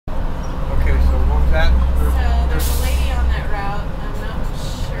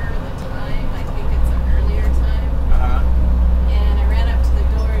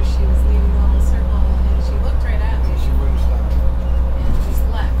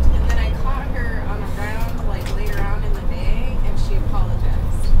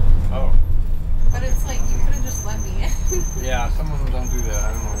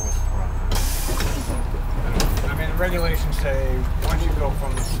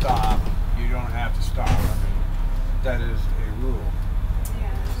stop, you don't have to stop. I mean, that is a rule.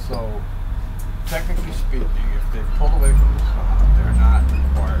 Yeah. So, technically speaking, if they pull away from the stop, they're not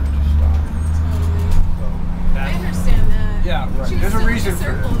required to stop. Totally. So I understand that. yeah, right. Choose There's a to reason for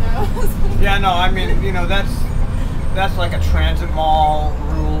circle, that. though. Yeah, no, I mean, you know, that's like a transit mall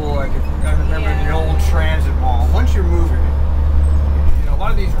rule. Like if, I remember the old transit mall. Once you're moving, you know, a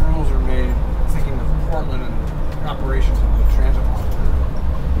lot of these rules are made thinking of Portland and operations of the transit mall.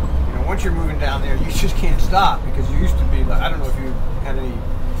 You know, once you're moving down there, you just can't stop because you used to be like, I don't know if you had any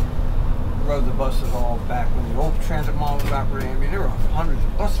rode the buses all back when the old transit mall was operating. I mean, there were hundreds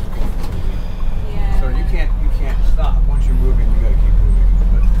of buses going through. Yeah. So you can't stop. Once you're moving, you got to keep moving.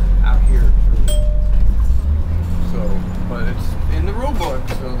 But out here, it's really, so, but it's in the rule book,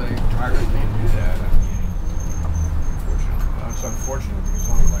 so they require you to do that. Unfortunately, well, it's unfortunate because there's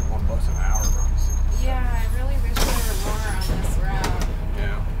only like one bus an hour runs. Yeah, I really wish there were more on this route.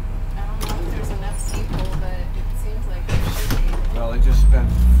 Yeah. I don't know if there's enough people, but it seems like there should be. Well, they just spent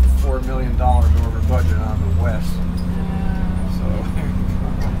 $4 million